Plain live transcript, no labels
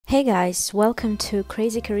Hey guys, welcome to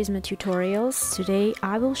CrazyCharizma tutorials. Today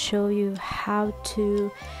I will show you how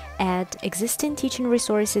to add existing teaching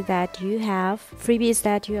resources that you have, freebies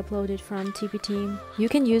that you uploaded from TPT. You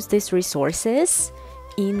can use these resources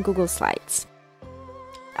in Google Slides.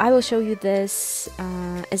 I will show you this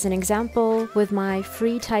as an example with my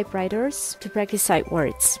free typewriters to practice sight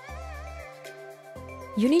words.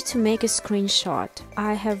 You need to make a screenshot.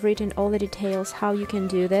 I have written all the details how you can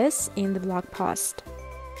do this in the blog post.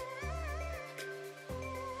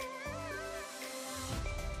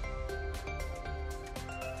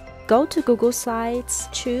 Go to Google Slides,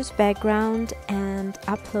 choose background and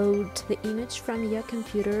upload the image from your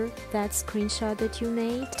computer, that screenshot that you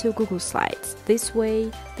made, to Google Slides. This way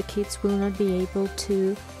the kids will not be able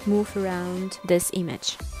to move around this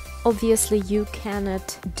image. Obviously you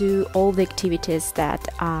cannot do all the activities that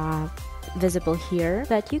are visible here,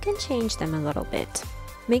 but you can change them a little bit.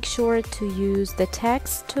 Make sure to use the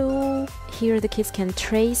text tool. Here the kids can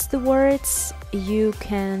trace the words. You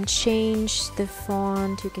can change the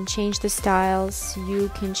font, you can change the styles, you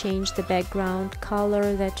can change the background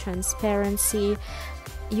color, the transparency.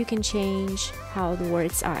 You can change how the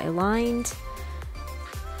words are aligned,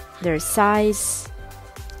 their size,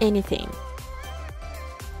 anything.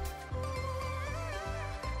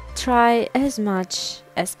 Try as much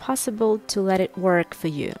as possible to let it work for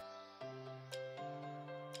you.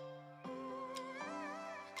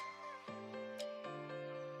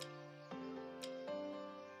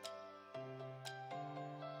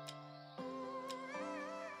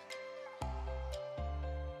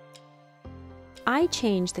 I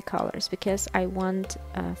change the colors because I want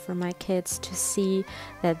for my kids to see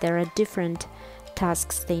that there are different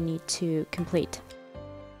tasks they need to complete.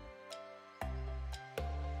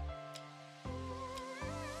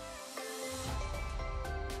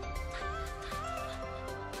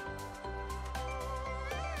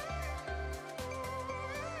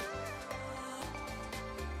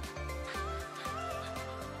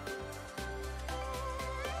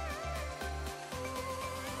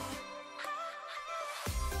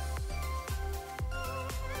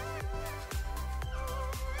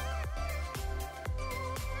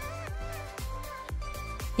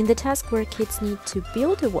 In the task where kids need to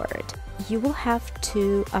build a word, you will have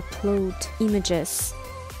to upload images.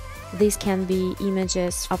 These can be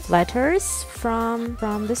images of letters from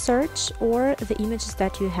the search or the images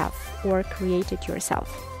that you have or created yourself.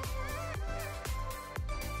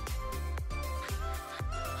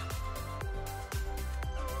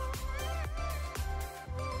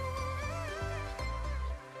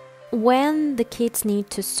 When the kids need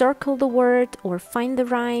to circle the word or find the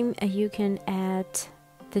rhyme, you can add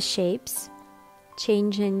the shapes,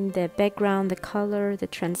 changing the background, the color, the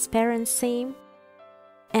transparency.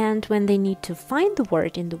 And when they need to find the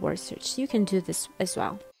word in the word search, you can do this as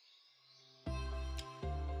well.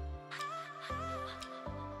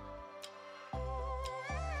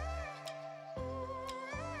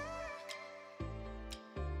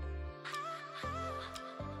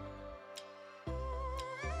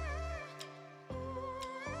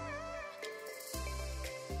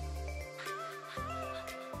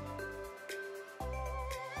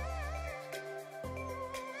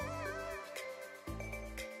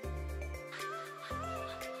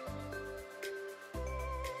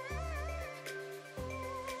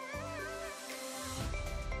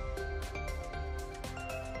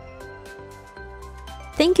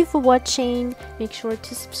 Thank you for watching. Make sure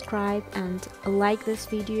to subscribe and like this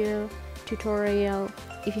video tutorial.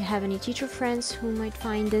 If you have any teacher friends who might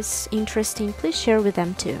find this interesting, please share with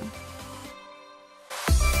them too.